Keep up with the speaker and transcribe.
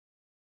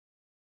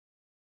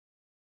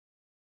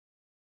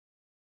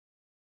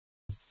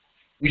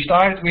We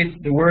started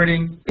with the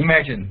wording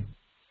imagine.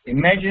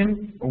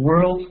 Imagine a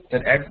world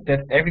where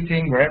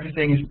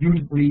everything is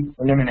beautifully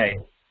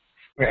illuminated,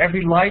 where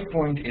every light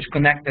point is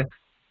connected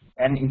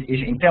and is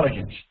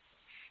intelligent,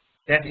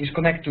 that is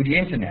connected to the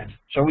internet.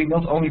 So we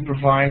not only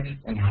provide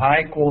a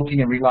high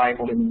quality and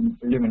reliable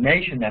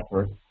illumination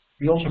network,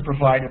 we also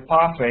provide a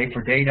pathway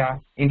for data,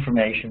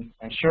 information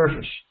and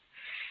service,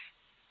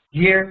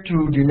 geared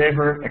to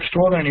deliver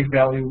extraordinary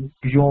value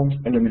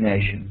beyond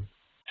illumination,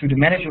 to the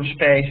manager of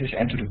spaces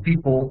and to the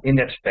people in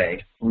that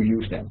space who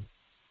use them.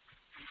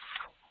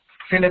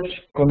 Philips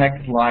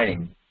Connected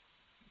Lighting.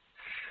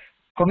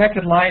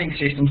 Connected lighting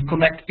systems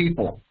connect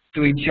people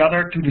to each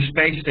other, to the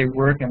spaces they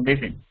work and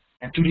live in,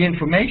 and to the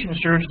information and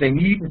service they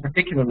need in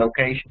particular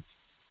locations.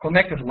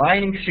 Connected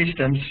lighting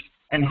systems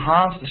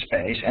enhance the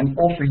space and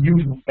offer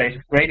usable space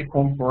with greater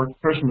comfort,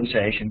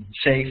 personalization,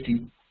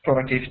 safety,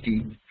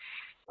 productivity,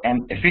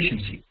 and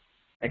efficiency.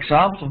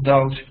 Examples of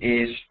those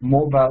is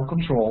mobile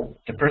control,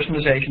 the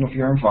personalization of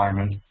your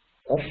environment,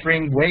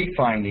 offering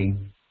wayfinding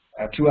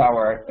to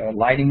our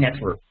lighting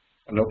network,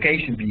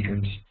 location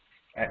beacons,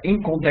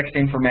 in-context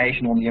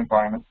information on the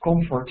environment,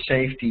 comfort,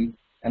 safety,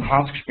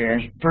 enhanced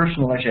experience,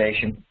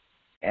 personalization,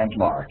 and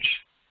large.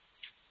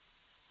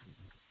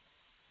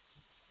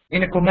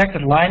 In a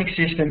connected lighting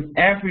system,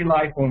 every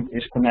light point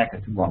is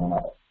connected to one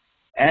another.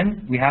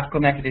 And we have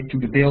connected it to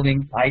the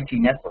building IT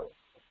network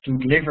to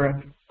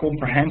deliver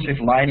comprehensive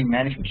lighting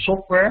management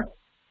software,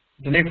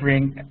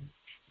 delivering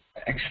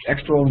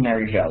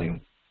extraordinary value.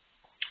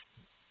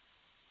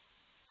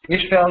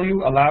 This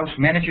value allows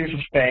managers of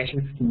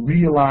spaces to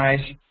realize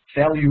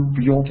value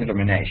beyond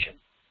illumination.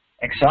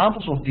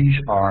 Examples of these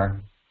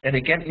are that they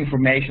get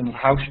information on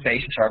how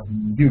spaces are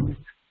being used,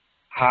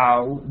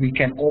 how we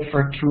can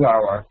offer through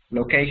our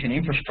location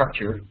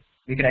infrastructure,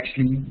 we can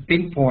actually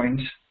pinpoint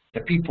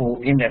the people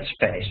in that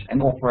space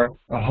and offer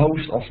a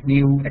host of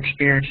new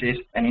experiences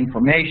and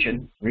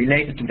information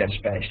related to that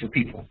space to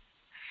people.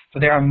 So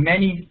there are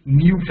many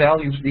new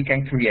values we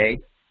can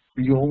create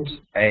beyond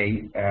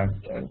a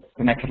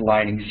connected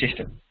lighting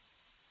system.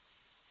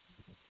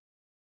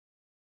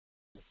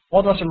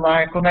 What does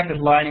a connected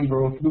lighting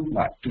world look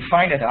like? To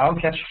find that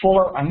out, let's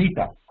follow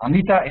Anita.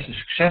 Anita is a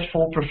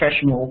successful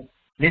professional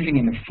living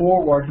in a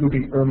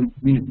forward-looking urban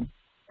community.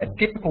 A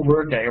typical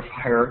workday of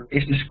her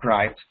is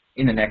described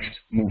in the next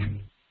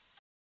movie.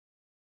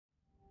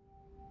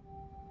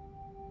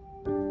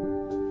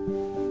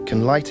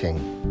 Can lighting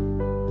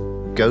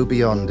go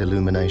beyond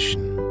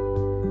illumination?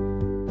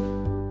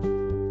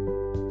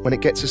 When it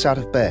gets us out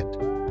of bed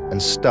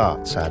and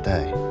starts our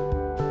day.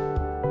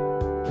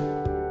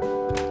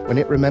 When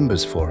it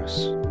remembers for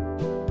us.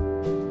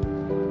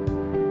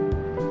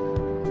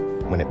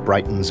 When it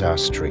brightens our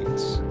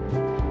streets.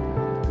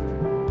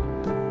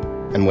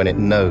 And when it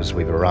knows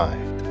we've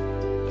arrived.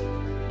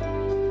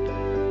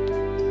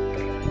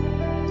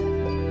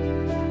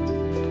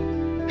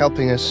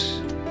 Helping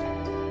us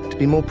to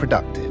be more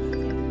productive.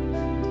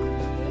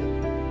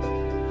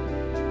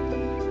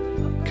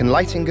 Can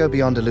lighting go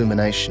beyond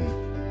illumination?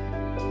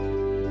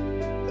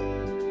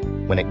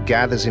 When it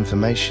gathers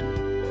information,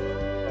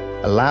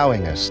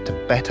 allowing us to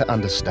better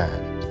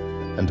understand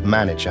and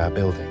manage our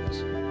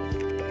buildings.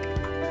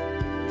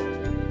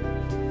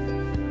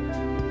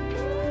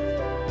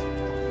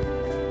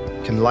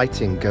 Can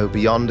lighting go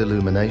beyond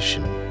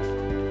illumination?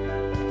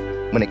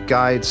 When it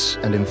guides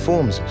and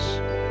informs us?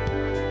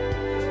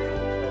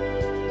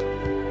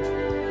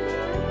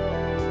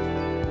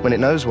 When it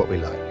knows what we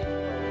like?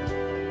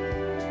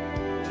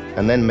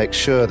 And then makes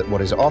sure that what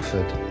is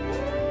offered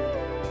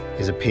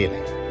is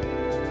appealing.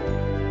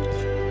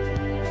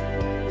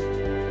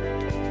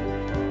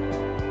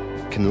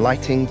 Can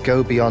lighting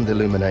go beyond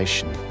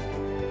illumination?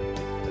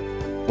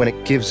 When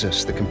it gives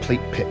us the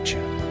complete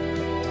picture,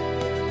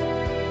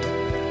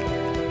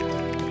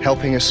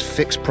 helping us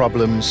fix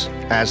problems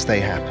as they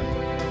happen,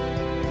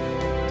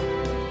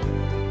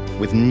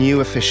 with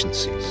new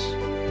efficiencies,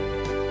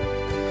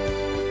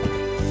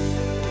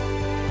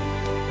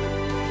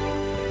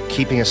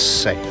 keeping us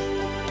safe,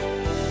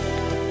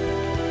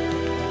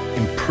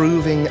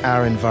 improving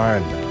our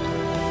environment,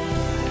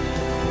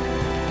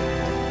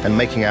 and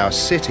making our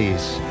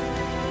cities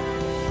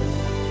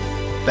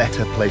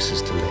better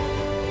places to live.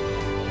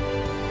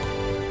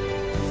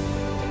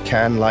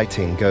 Can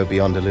lighting go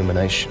beyond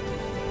illumination?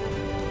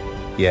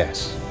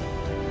 Yes,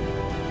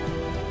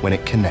 when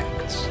it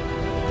connects.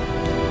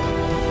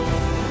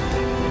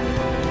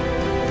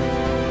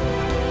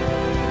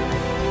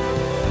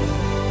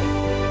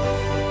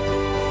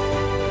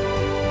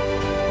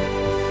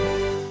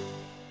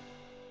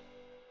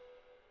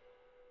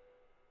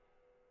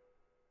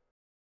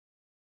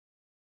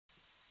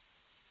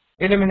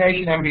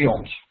 Illumination and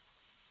beyond.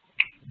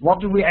 What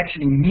do we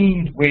actually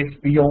mean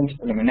with beyond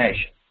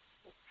illumination?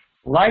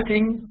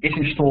 Lighting is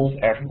installed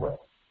everywhere.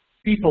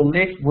 People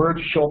live, work,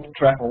 shop,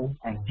 travel,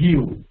 and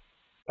heal.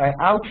 By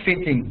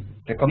outfitting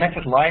the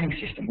connected lighting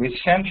system with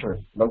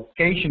sensors,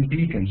 location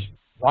beacons,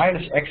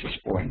 wireless access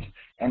points,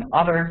 and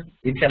other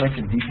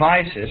intelligent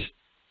devices,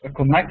 A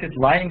connected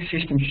lighting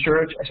system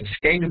serves as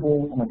a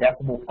scalable and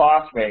adaptable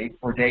pathway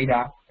for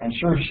data and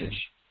services.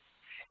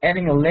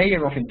 Adding a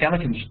layer of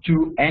intelligence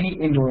to any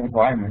indoor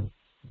environment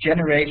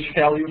generates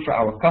value for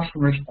our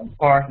customers and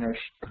partners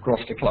across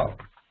the globe.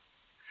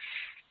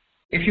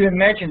 If you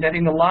imagine that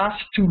in the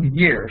last 2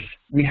 years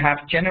we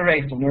have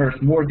generated on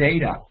Earth more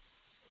data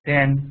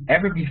than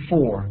ever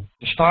before,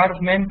 the start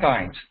of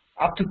mankind,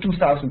 up to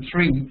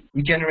 2003,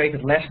 we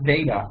generated less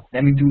data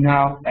than we do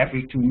now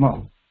every 2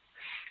 months.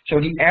 So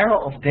the era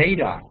of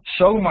data,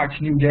 so much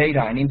new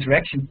data and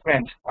interaction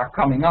trends are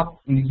coming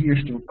up in the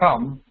years to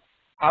come.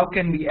 How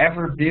can we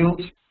ever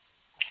build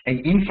an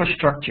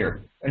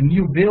infrastructure, a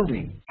new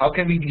building? How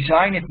can we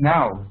design it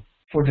now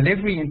for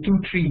delivery in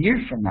 2-3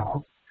 years from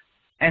now,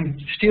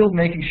 and still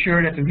making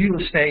sure that the real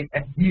estate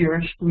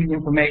adheres to the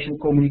information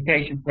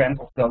communication trend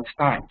of those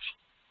times?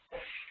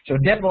 So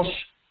that was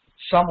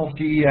some of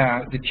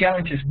the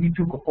challenges we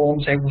took upon,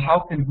 say, well, how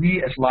can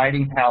we as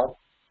lighting help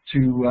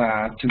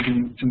to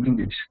do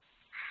this?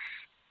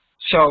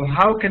 So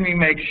how can we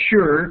make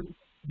sure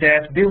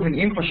that building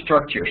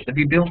infrastructures that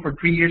we build for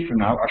 3 years from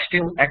now are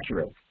still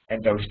accurate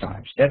at those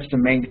times? That's the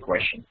main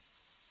question.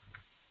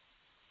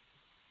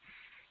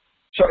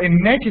 So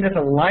imagine that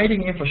a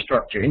lighting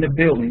infrastructure in the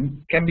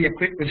building can be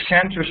equipped with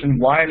sensors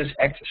and wireless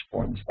access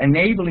points,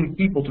 enabling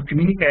people to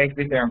communicate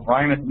with their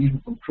environment and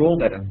even control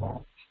that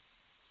environment.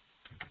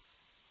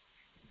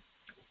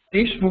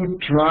 This would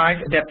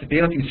drive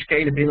adaptability and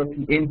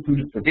scalability into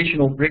the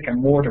traditional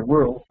brick-and-mortar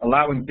world,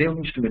 allowing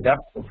buildings to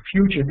adapt to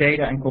future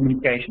data and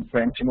communication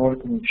trends in order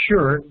to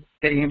ensure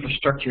that the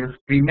infrastructure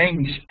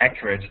remains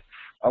accurate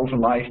over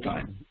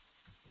lifetime.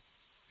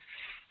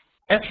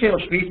 At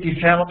Philips, we've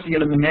developed the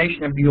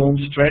Elimination and Beyond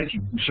strategy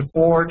to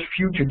support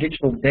future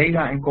digital data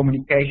and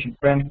communication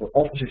trends for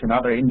offices and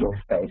other indoor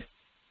spaces.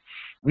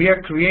 We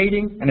are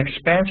creating an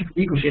expansive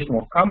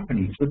ecosystem of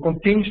companies to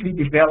continuously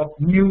develop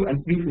new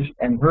and previously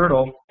unheard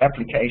of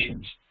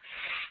applications.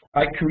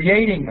 By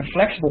creating a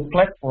flexible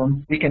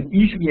platform, we can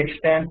easily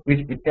extend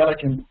with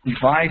intelligent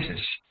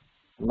devices,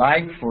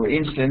 like, for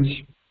instance,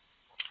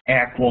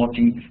 air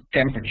quality,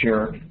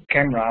 temperature,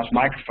 cameras,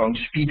 microphones,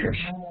 speakers,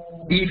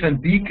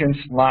 even beacons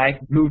like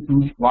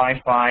Bluetooth,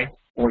 Wi-Fi,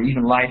 or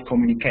even live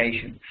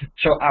communication.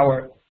 So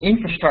our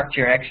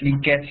infrastructure actually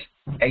gets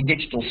a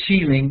digital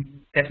ceiling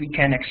that we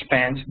can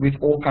expand with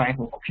all kinds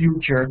of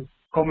future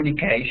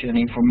communication,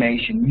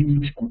 information,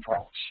 needs, and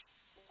trends.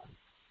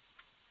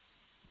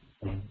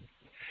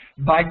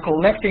 By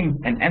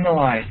collecting and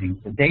analyzing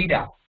the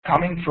data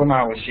coming from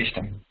our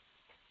system,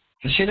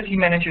 facility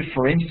managers,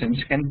 for instance,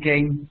 can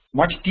gain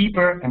much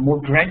deeper and more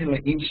granular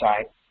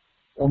insight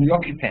on the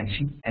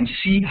occupancy and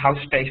see how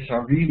spaces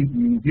are really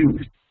being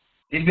used.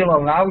 This will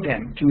allow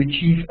them to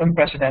achieve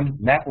unprecedented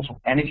levels of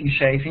energy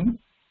saving,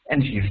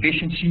 energy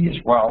efficiency,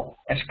 as well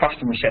as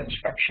customer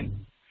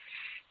satisfaction.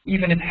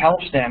 Even it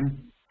helps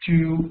them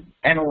to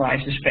analyze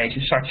the space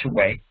in such a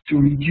way to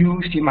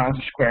reduce the amount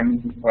of square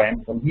meters per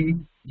employee,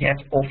 yet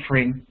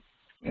offering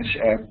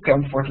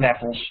comfort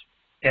levels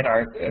that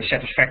are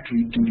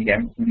satisfactory to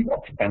the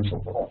occupants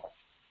of the office.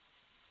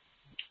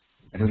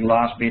 And the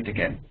last bit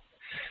again.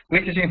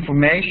 With this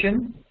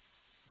information,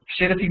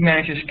 facility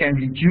managers can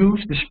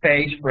reduce the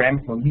space per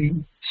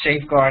employee,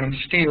 safeguarding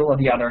still, on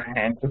the other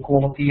hand, the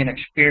quality and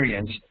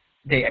experience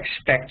they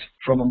expect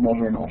from a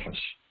modern office.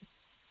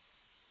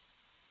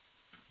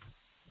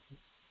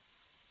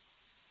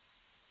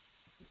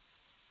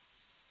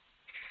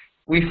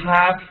 We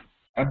have,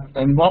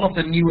 and one of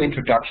the new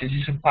introductions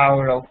is a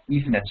Power over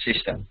Ethernet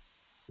system,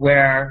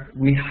 where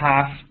we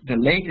have the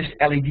latest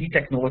LED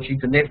technology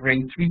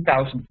delivering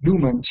 3000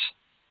 lumens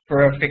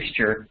per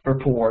fixture per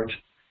port,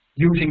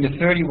 using the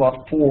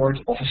 30-watt port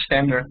of a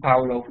standard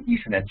Power over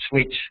Ethernet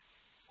switch,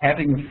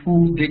 having a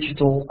full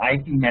digital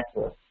IP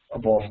network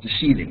above the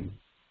ceiling.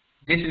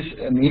 This is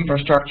an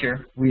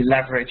infrastructure we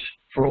leverage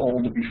for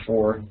all the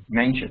before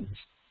mentioned.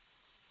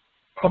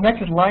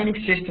 Connected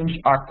lighting systems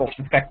are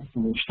cost-effective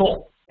to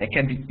install. They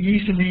can be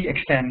easily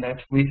extended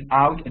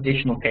without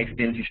additional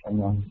capabilities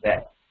on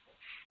that,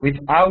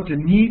 without the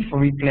need for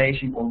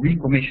replacing or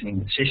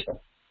recommissioning the system.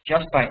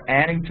 Just by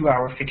adding to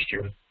our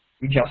fixture,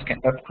 we just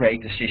can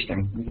upgrade the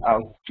system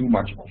without too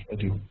much of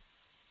ado.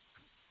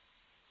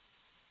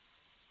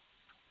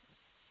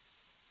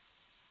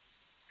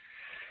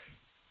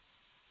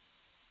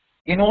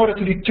 In order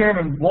to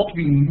determine what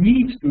we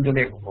need to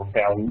deliver for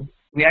value,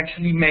 we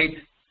actually made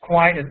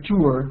quite a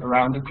tour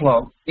around the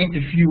globe,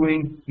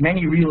 interviewing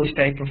many real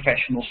estate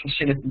professionals,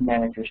 facility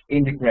managers,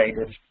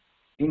 integrators,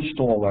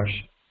 installers,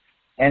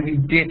 and we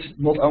did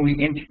not only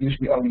interviews,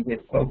 we only did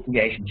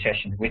co-creation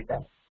sessions with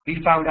them.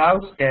 We found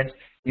out that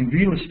in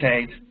real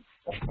estate,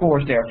 of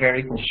course, they are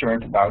very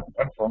concerned about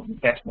the upfront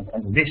investment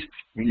and the risks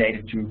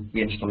related to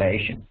the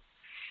installation.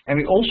 And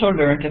we also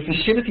learned that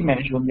facility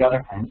managers, on the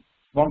other hand,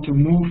 want to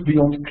move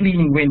beyond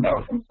cleaning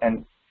windows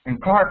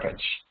and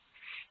carpets.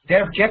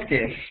 Their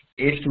objective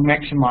is to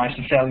maximize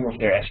the value of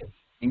their assets,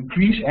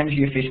 increase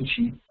energy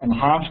efficiency,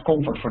 enhance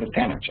comfort for the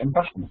tenants and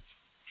customers.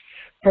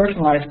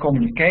 Personalized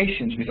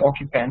communications with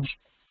occupants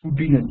would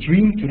be a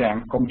dream to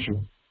them come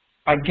true.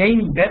 By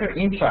gaining better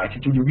insights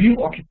into the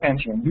real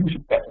occupancy and user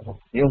patterns of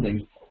the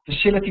building,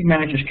 facility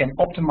managers can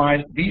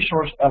optimize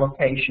resource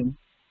allocation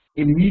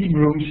in meeting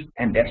rooms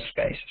and desk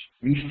spaces,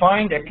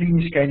 refine their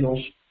cleaning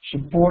schedules,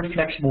 support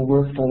flexible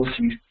work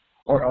policies,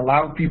 or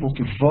allow people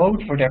to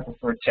vote for their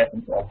preferred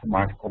setting to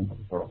optimize comfort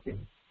and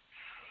productivity.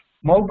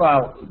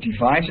 Mobile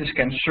devices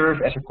can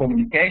serve as a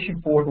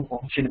communication portal for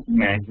facility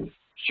managers,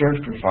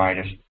 service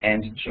providers,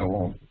 and so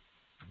on.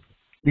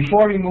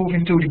 Before we move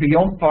into the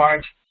beyond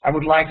part, I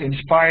would like to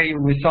inspire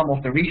you with some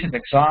of the recent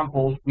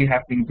examples we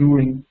have been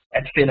doing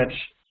at Philips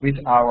with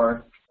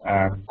our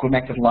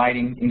connected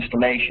lighting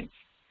installations.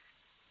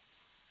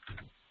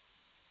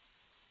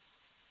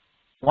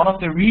 One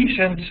of the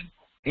recent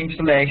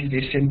installations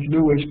is St.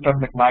 Louis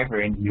Public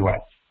Library in the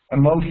US, a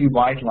mostly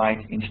white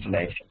light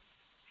installation.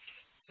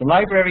 The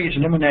library is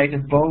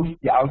illuminated both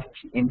the outside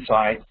and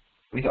inside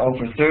with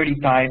over 30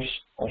 types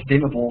of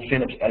dimmable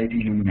Philips LED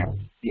luminaires.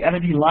 The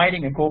LED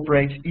lighting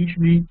incorporates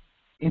easily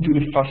into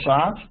the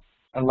facade,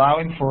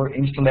 allowing for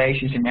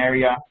installations in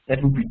areas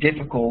that would be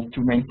difficult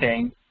to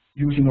maintain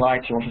using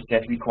light sources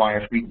that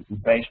require frequent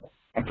replacement,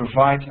 and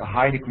provides a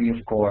high degree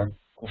of color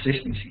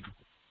consistency.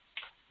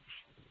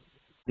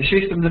 The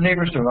system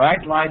delivers the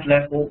right light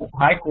level of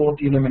high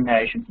quality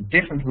illumination to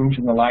different rooms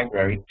in the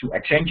library to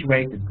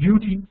accentuate the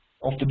beauty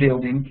of the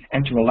building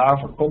and to allow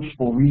for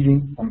comfortable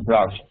reading and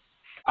browsing.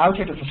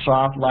 Outside the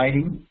facade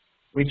lighting,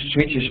 which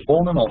switches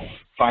on and off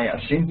via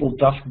a simple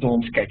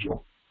dusk-dawn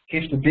schedule,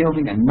 gives the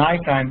building a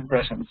nighttime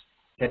presence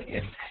that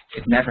it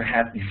never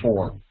had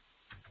before.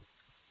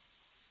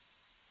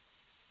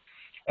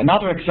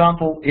 Another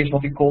example is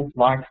what we call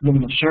large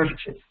luminous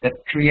surfaces that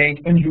create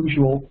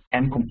unusual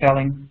and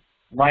compelling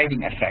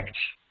lighting effects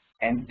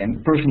and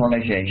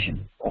personalization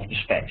of the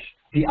space.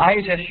 The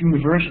ISS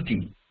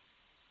University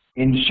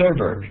in the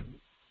suburb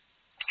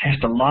has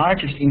the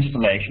largest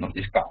installation of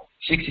this kind,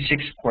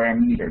 66 square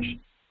meters.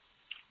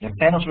 The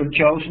panels were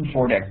chosen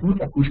for their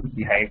good acoustic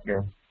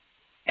behavior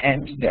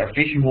and their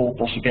visual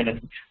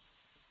possibilities,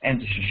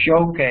 and is a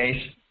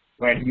showcase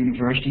where the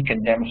university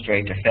can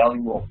demonstrate the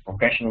value of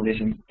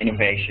professionalism,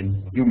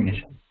 innovation, and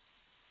humanism.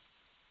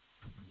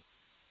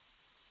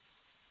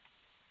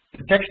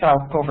 The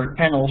textile covered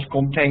panels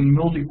contain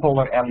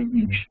multicolor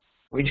LEDs,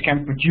 which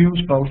can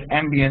produce both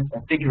ambient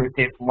and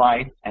figurative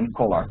light and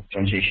color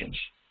transitions.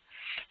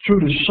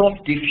 Through the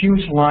soft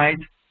diffuse light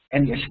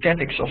and the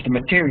aesthetics of the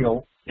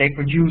material, they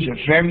produce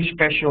a very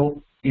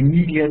special,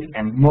 immediate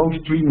and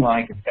most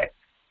dreamlike effect.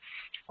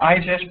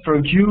 ISS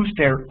produced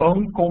their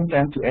own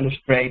content to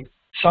illustrate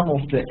some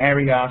of the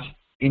areas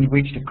in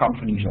which the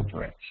companies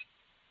operate.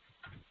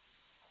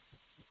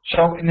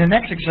 So in the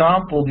next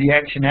example, the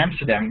X in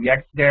Amsterdam,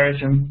 there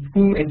is a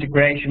full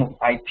integration of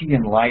IT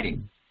and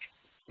lighting.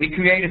 We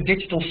created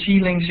digital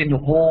ceilings in the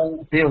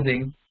whole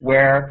building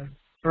where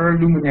per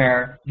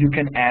luminaire you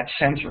can add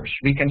sensors.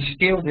 We can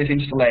scale this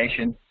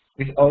installation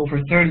with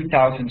over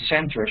 30,000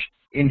 sensors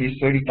in this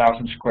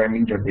 30,000 square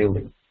meter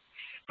building,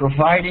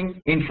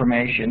 providing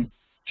information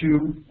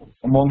to,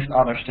 amongst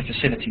others, the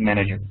facility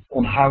manager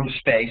on how the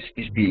space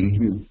is being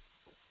used.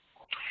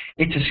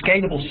 It's a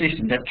scalable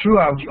system that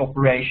throughout the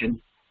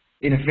operation,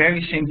 in a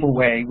very simple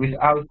way,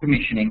 without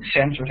commissioning,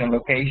 sensors and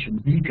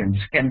location beacons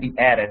can be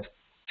added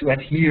to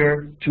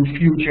adhere to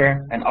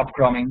future and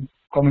upcoming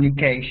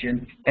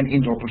communication and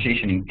indoor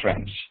positioning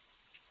trends.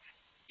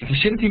 The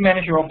facility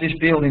manager of this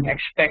building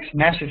expects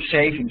massive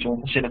savings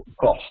on facility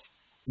cost,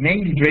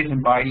 mainly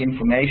driven by the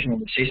information on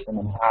the system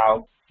on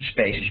how the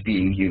space is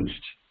being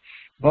used,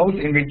 both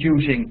in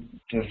reducing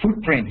the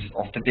footprint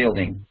of the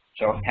building,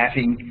 so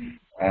having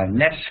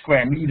less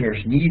square meters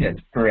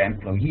needed per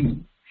employee.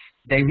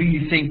 They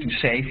really think to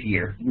save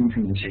here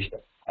using the system.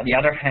 On the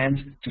other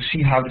hand, to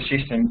see how the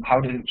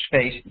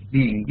space is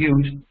being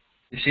used,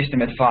 the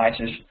system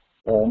advises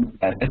on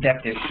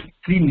adaptive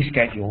cleaning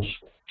schedules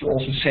to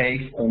also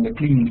save on the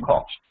cleaning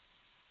cost.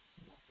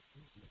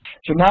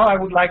 So now I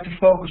would like to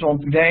focus on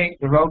today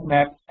the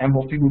roadmap and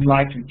what we would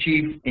like to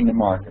achieve in the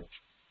market.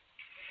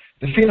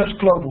 The Philips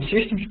Global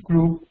Systems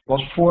Group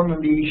was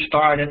formally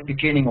started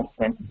beginning of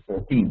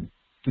 2013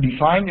 to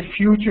define the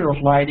future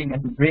of lighting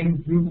and to bring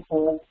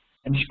beautiful,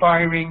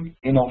 inspiring,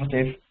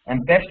 innovative,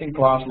 and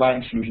best-in-class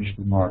lighting solutions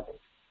to the market.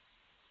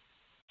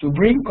 To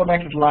bring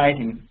connected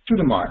lighting to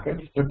the market,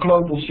 the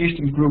Global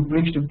Systems Group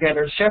brings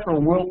together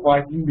several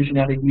worldwide leaders in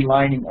LED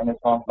lighting and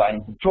advanced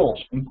lighting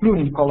controls,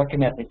 including color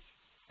kinetics,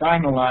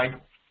 Dynalight,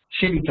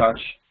 CityTouch,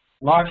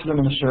 large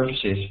luminous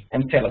surfaces,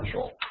 and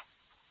Teletrol.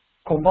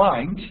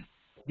 Combined,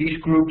 these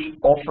groups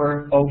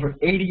offer over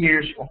 80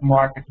 years of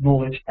market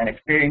knowledge and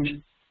experience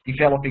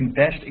developing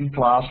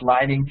best-in-class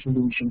lighting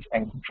solutions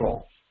and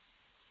controls.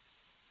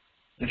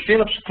 The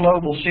Philips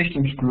Global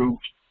Systems Group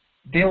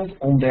built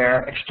on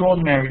their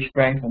extraordinary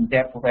strength and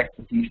depth of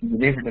expertise to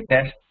deliver the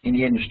best in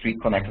the industry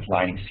connected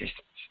lighting systems.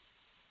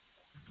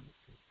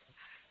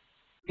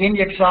 In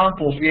the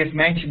examples we have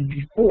mentioned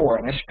before,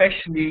 and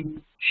especially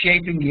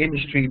shaping the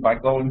industry by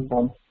going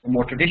from the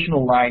more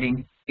traditional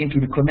lighting into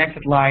the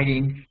connected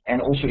lighting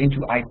and also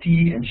into IT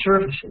and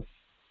services.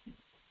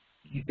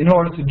 In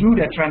order to do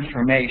that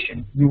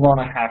transformation, you want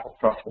to have a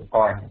trusted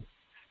partner.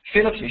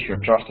 Philips is your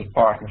trusted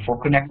partner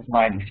for connected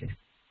lighting systems,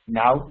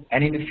 now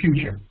and in the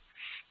future.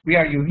 We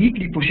are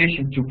uniquely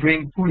positioned to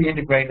bring fully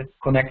integrated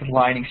connected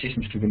lighting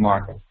systems to the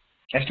market.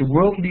 As the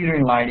world leader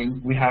in lighting,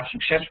 we have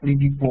successfully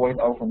deployed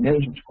over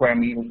millions of square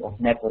meters of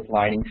network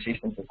lighting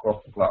systems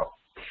across the globe.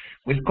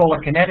 With color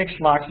kinetics,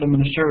 large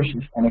luminous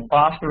services, and a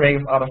vast array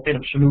of other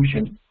Philips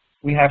solutions,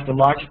 we have the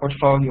largest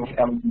portfolio of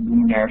LED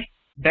luminaires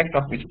backed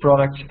up with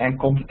products and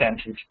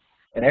competencies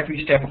at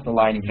every step of the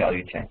lighting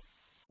value chain.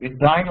 With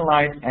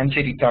Dynalight and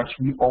CityTouch,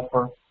 we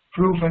offer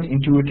proven,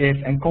 intuitive,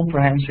 and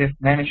comprehensive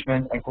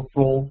management and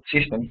control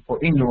systems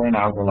for indoor and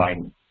outdoor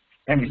lighting.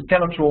 And with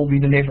Teletrol, we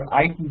deliver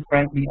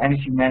IT-friendly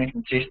energy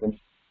management systems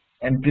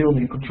and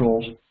building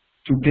controls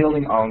to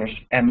building owners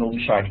and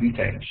multi-site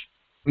retailers.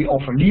 We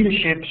offer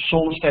leadership,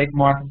 solid-state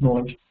market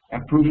knowledge,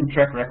 and proven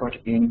track record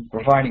in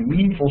providing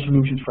meaningful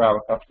solutions for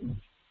our customers.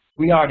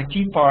 We are the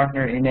key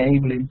partner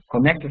enabling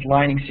connected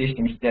lighting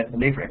systems that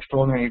deliver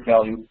extraordinary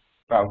value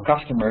for our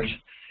customers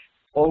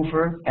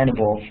over and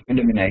above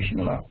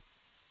illumination alone.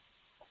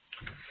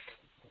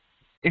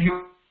 If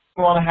you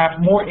want to have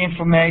more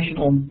information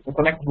on the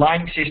connected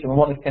lighting system and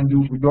what it can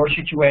do for your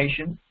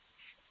situation,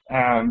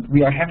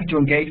 we are happy to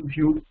engage with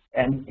you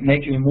and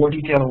make you in more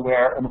detail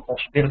aware on the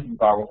possibilities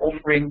of our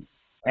offering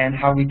and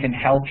how we can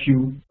help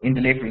you in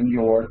delivering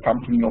your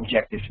company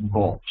objectives and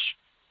goals.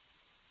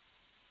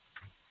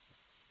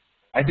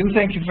 I do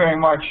thank you very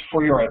much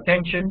for your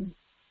attention,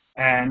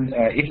 and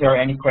if there are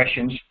any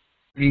questions,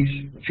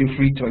 please feel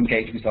free to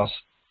engage with us.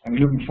 I'm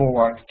looking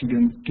forward to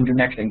the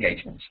next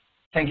engagements.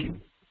 Thank you.